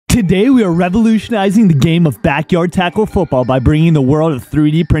Today we are revolutionizing the game of backyard tackle football by bringing the world of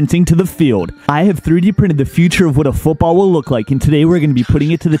 3D printing to the field. I have 3D printed the future of what a football will look like, and today we're going to be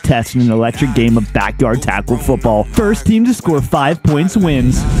putting it to the test in an electric game of backyard tackle football. First team to score 5 points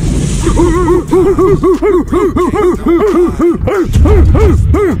wins.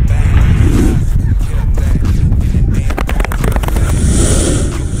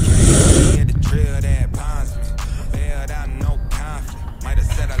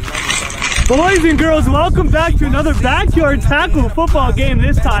 Boys and girls, welcome back to another backyard tackle football game.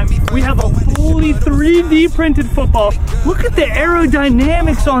 This time we have a fully 3D printed football. Look at the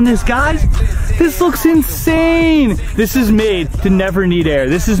aerodynamics on this, guys. This looks insane. This is made to never need air.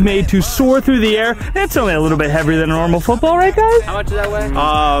 This is made to soar through the air. It's only a little bit heavier than a normal football, right guys? How much does that weigh?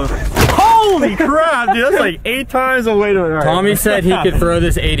 Holy crap, dude, that's like 8 times the weight of it. Tommy said he could throw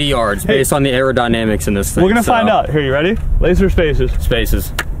this 80 yards based on the aerodynamics in this thing. We're gonna find out. Here, you ready? Laces or spaces?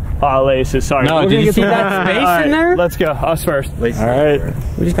 Spaces. Oh, laces, sorry. No, did you see that space in there? Let's go, us first. Laces. All right.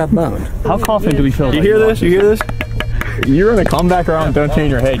 We just got boned. How confident do we feel? You hear this? You hear this? You're gonna come back around, don't turn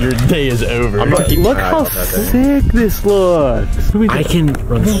your head, your day is over. Look how sick this looks. I can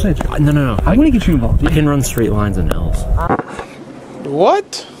run, no. I want to get you involved. I can run straight lines and L's.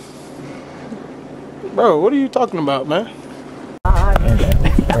 What? Bro, what are you talking about, man? Alright,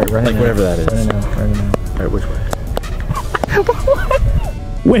 like whatever that is. Alright, which way?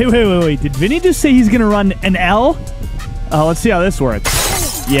 Wait. Did Vinny just say he's gonna run an L? Let's see how this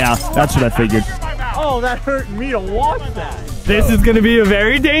works. Yeah, that's what I figured. Oh, that hurt me to watch that. This is gonna be a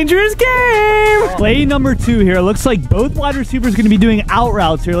very dangerous game. Play number 2 here. Looks like both wide receivers gonna be doing out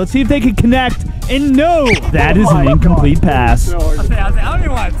routes here. Let's see if they can connect. And no, that is an incomplete pass. I don't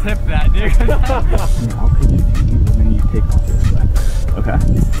even want to tip that, dude. I'll pitch it to you and then you take off this way. Okay.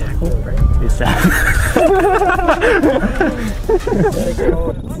 It's tackle.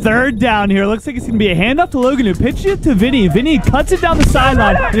 Third down here. Looks like it's going to be a handoff to Logan, who pitched it to Vinny. Vinny cuts it down the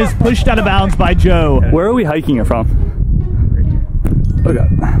sideline and is pushed out of bounds by Joe. Where are we hiking it from? Okay.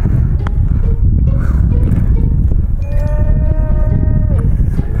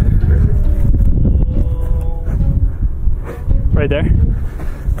 Right there?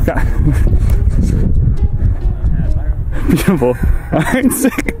 Okay. Beautiful. Alright,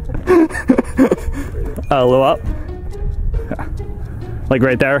 sick. A little up. Yeah. Like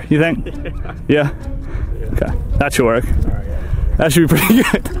right there, you think? Yeah? Okay. That should work. That should be pretty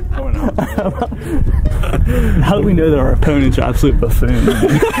good. How do we know that our opponent's are absolute buffoons?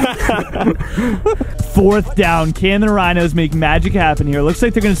 4th down. Can the Rhinos make magic happen here? Looks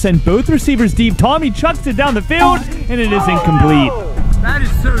like they're going to send both receivers deep. Tommy chucks it down the field, and it is incomplete. That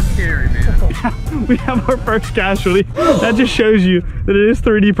is so scary, man. We have our first casualty. That just shows you that it is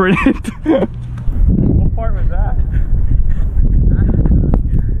 3D printed. What part was that?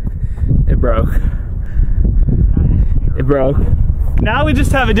 It broke. It broke. Now we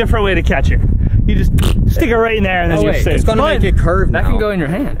just have a different way to catch it. You just stick it right in there and then you save. It's gonna make it curve now. That can go in your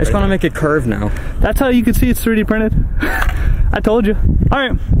hand. It's gonna make it curve now. That's how you can see it's 3D printed. I told you.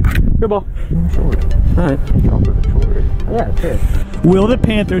 Alright, good ball. Alright. Yeah, it's good. Will the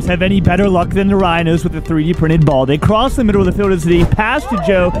Panthers have any better luck than the Rhinos with the 3D printed ball? They cross the middle of the field as they pass to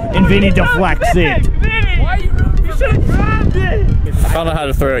Joe, and Vinny deflects it. Why you should have grabbed it! I don't know how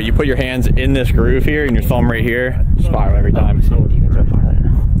to throw it. You put your hands in this groove here and your thumb right here. Spiral every time. Let's go.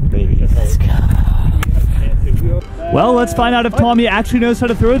 Well, let's find out if Tommy actually knows how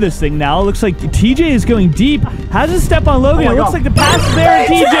to throw this thing now. It looks like TJ is going deep. Has a step on Logan. It looks like the pass is there,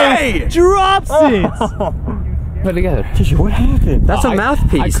 and TJ drops it. Put it together. TJ, what happened? That's a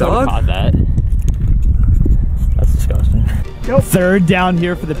mouthpiece, dog. Caught that. That's disgusting. 3rd down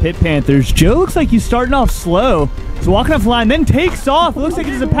here for the Pitt Panthers. Joe looks like he's starting off slow. He's walking off the line, then takes off. It looks like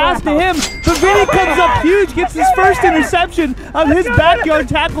it's a pass to him. But Vinny comes up huge, gets his first interception of his backyard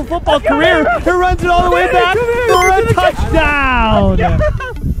tackle football career, and runs it all the way back for a touchdown.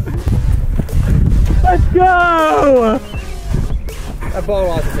 Let's go! That ball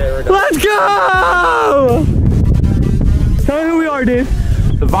wasn't there. Let's go! Tell me who we are, dude.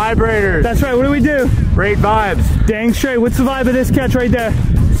 The vibrators. That's right, what do we do? Great vibes. Dang straight. What's the vibe of this catch right there?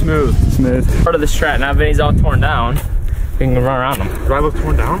 Smooth. Smooth. Part of the strat. Now Vinny's all torn down. We can run around him. Do I look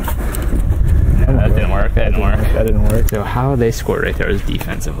torn down? That didn't work. That didn't work. That didn't work. So how they scored right there was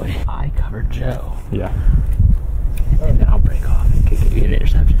defensively. I covered Joe. Yeah. And then I'll break off and kick it. An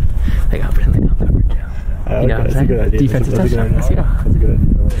interception. Like I'll cover Joe. You know, that's a good idea. Defensive touchdown. Let's go. That's a good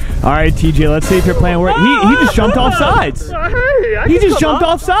idea. All right, TJ, let's see if you're playing. He just jumped off sides. He just jumped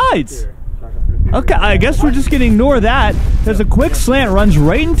off sides. Okay, I guess we're just gonna ignore that. There's a quick slant, runs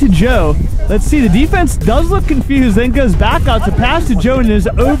right into Joe. Let's see, the defense does look confused, then goes back out to pass to Joe and is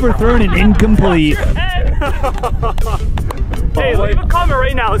overthrown and incomplete. Hey, leave a comment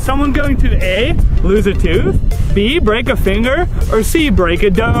right now. Is someone going to A, lose a tooth, B, break a finger, or C, break a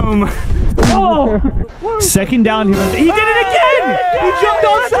dome? Oh! Second down here. He did it again! He jumped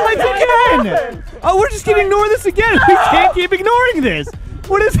off sides again! Oh, we're just gonna ignore this again. We can't keep ignoring this.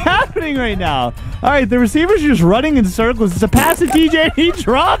 What is happening right now? All right, the receiver's just running in circles. It's a pass to TJ and he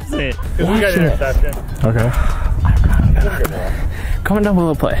drops it. We got an interception. Okay. Comment down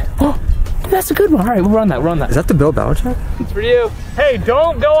below, play. Oh, that's a good one. All right, we'll run that. Run that. Is that the Bill Belichick? It's for you. Hey,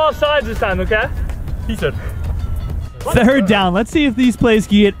 don't go off sides this time, okay? He said. Third down. Let's see if these plays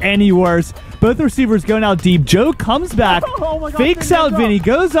can get any worse. Both receivers going out deep. Joe comes back, fakes out Vinny,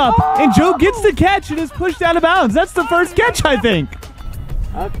 goes up, and Joe gets the catch and is pushed out of bounds. That's the first catch, I think.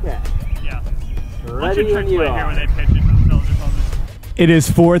 Okay. Yeah. Ready when you are. It is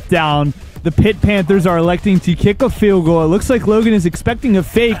fourth down. The Pitt Panthers are electing to kick a field goal. It looks like Logan is expecting a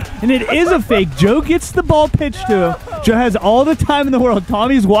fake, and it is a fake. Joe gets the ball pitched to him. Joe has all the time in the world.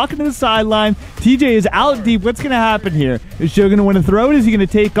 Tommy's walking to the sideline. TJ is out deep. What's going to happen here? Is Joe going to win a throw? Is he going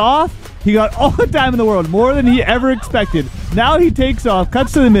to take off? He got all the time in the world, more than he ever expected. Now he takes off,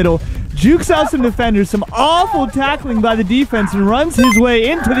 cuts to the middle, jukes out some defenders, some awful tackling by the defense, and runs his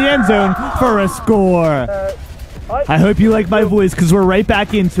way into the end zone for a score. I hope you like my voice because we're right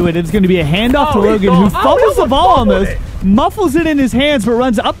back into it. It's going to be a handoff to Logan, who fumbles the ball almost, muffles it in his hands, but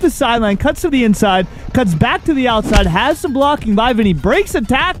runs up the sideline, cuts to the inside, cuts back to the outside, has some blocking by Vinny, breaks a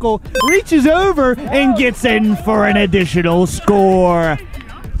tackle, reaches over, and gets in for an additional score.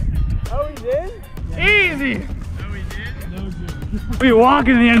 Oh, he did? Easy. We're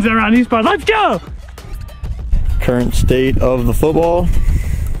walking in the end zone around these spots. Let's go. Current state of the football.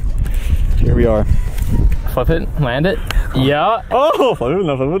 Here we are. Flip it, land it. Yeah. Oh, flip it,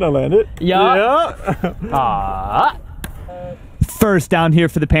 land it. Yeah. Yeah. First down here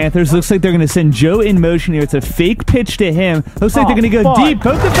for the Panthers. Looks like they're going to send Joe in motion here. It's a fake pitch to him. Looks like they're going to go deep.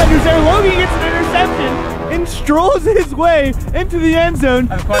 Both defenders there. Logan gets an interception and strolls his way into the end zone,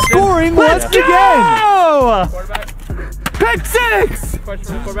 scoring once again. Pick six!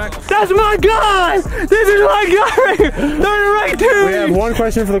 That's my guy! This is my guy! They're right to We have one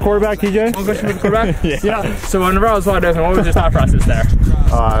question for the quarterback, TJ. One question for the quarterback? Yeah. So whenever I was wide open, what was your thought process there?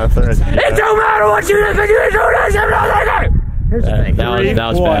 It don't matter what you think, you do this, that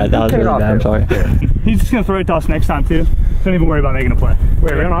was bad. That was really bad. I'm sorry. He's just going to throw it to us next time, too. Don't even worry about making a play.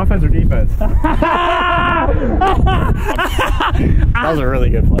 Wait, are we on offense or defense? That was a really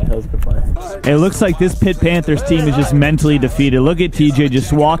good play. That was a good play. It looks like this Pitt Panthers team is just mentally defeated. Look at TJ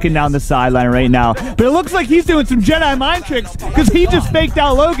just walking down the sideline right now. But it looks like he's doing some Jedi mind tricks because he just faked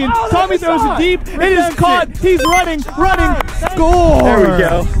out Logan. Tommy throws it deep. It is caught. He's running. Score. There we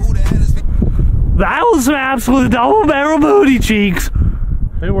go. That was some absolute double barrel booty cheeks.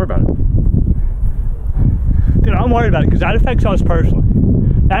 Don't worry about it. Dude, I'm worried about it because that affects us personally.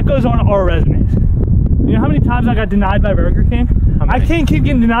 That goes on our resumes. You know how many times I got denied by Burger King? I can't keep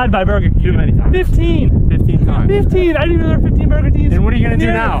getting denied by Burger King. Too many times. 15. 15 times. 15. I didn't even know there were 15 Burger Kings. Then what are you going to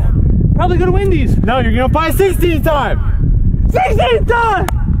do now? Probably go to Wendy's. No, you're going to buy 16 time. 16th time!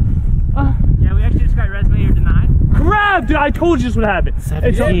 Yeah, we actually just got resume, you're denied. Crap, dude, I told you this would happen.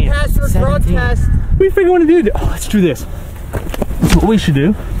 17. Pass your drug test. What do you think you want to do? Oh, let's do this. That's what we should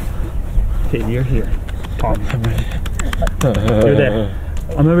do. Okay, you're here. Tom. You're there.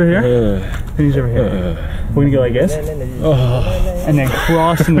 I'm over here. And he's over here. We're gonna go like this. And then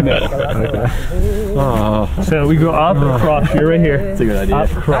cross in the middle. So we go up, cross. You're right here. That's a good idea. Up,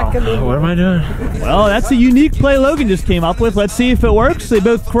 cross. What am I doing? Well, that's a unique play Logan just came up with. Let's see if it works. They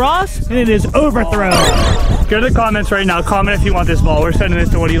both cross, and it is overthrown. Go to the comments right now. Comment if you want this ball. We're sending this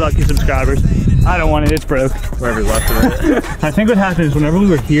to one of you lucky subscribers. I don't want it. It's broke. Wherever left of it. I think what happened is whenever we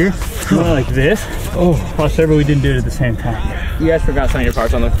were here, we went like this. Oh, cross over. We didn't do it at the same time. You guys forgot some of your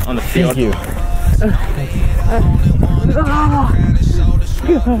parts on the field. Thank you.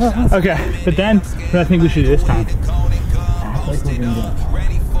 Okay, but then what I think we should do this time. Act like we're gonna go.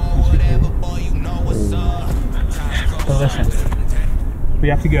 So listen, we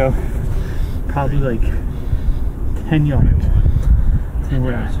have to go probably like 10 yards. 10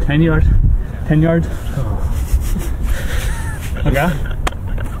 yards. 10 yards. 10 yards. Okay.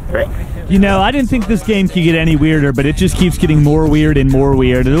 Right. You know, I didn't think this game could get any weirder, but it just keeps getting more weird and more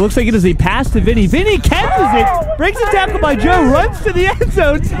weird. And it looks like it is a pass to Vinny. Vinny catches it, breaks a tackle by Joe, runs to the end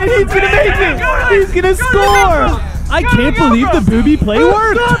zone, and he's going to make it. He's going to score. I can't believe the booby play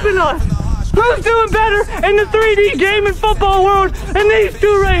worked. Who's stopping us? Who's doing better in the 3D game and football world than these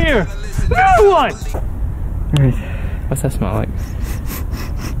two right here? Another one! What's that smell like?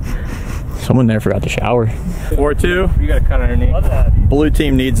 Someone there forgot to shower. 4-2. You got a cut underneath. Blue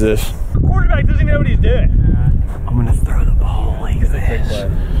team needs this. The quarterback doesn't know what he's doing. I'm gonna throw the ball like this.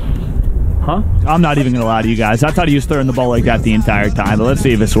 Huh? I'm not even gonna lie to you guys. I thought he was throwing the ball like that the entire time, but let's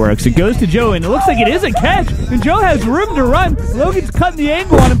see if this works. It goes to Joe, and it looks like it is a catch. And Joe has room to run. Logan's cutting the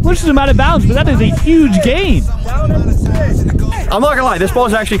angle on him, pushes him out of bounds, but that is a huge gain. I'm not gonna lie, this ball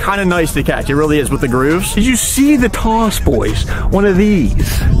is actually kind of nice to catch. It really is with the grooves. Did you see the toss, boys? One of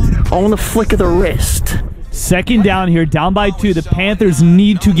these on the flick of the wrist. Second down here, down by 2. The Panthers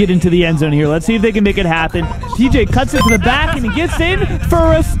need to get into the end zone here. Let's see if they can make it happen. TJ cuts it to the back, and he gets in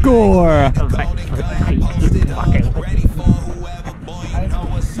for a score.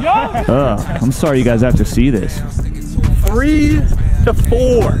 I'm sorry you guys have to see this.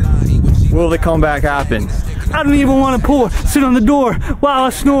 3-4. Will the comeback happen? I don't even want to pour. Sit on the door while I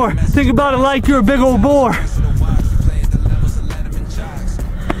snore. Think about it like you're a big old bore.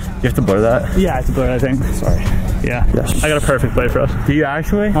 You have to blur that? Yeah, it's a blur, I think. Sorry. Yeah. Yes. I got a perfect play for us. Do you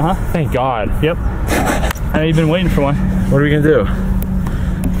actually? Uh-huh. Thank God. Yep. I've been waiting for one. What are we gonna do?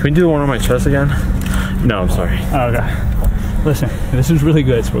 Can we do the one on my chest again? No, I'm sorry. Oh, okay. Listen, this is really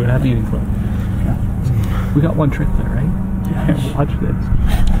good, so we're gonna have eating club. Yeah. We got one trick there, right? Yeah. Watch this.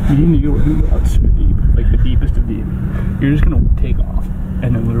 You need to go out super deep, like the deepest of deep. You're just gonna take off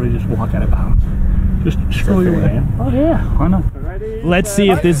and then literally just walk out of bounds. Just scroll your way in. Oh yeah, why not? Let's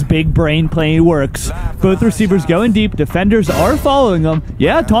see if this big brain play works. Both receivers going deep. Defenders are following them.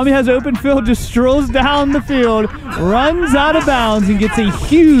 Yeah, Tommy has open field, just strolls down the field, runs out of bounds, and gets a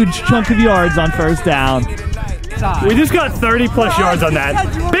huge chunk of yards on first down. We just got 30+ yards on that.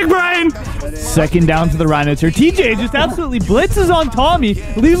 Big brain! Second down to the Rhinos here. TJ just absolutely blitzes on Tommy,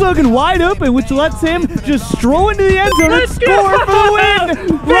 leaves Logan wide open, which lets him just stroll into the end zone and score for the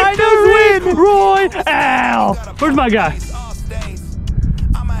win! Rhinos win! Roy Al! Where's my guy?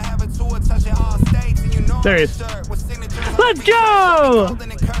 There he is. Let's go!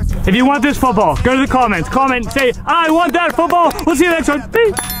 If you want this football, go to the comments. Comment, say, I want that football. We'll see you next one.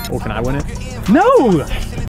 Peace. Or can I win it? No!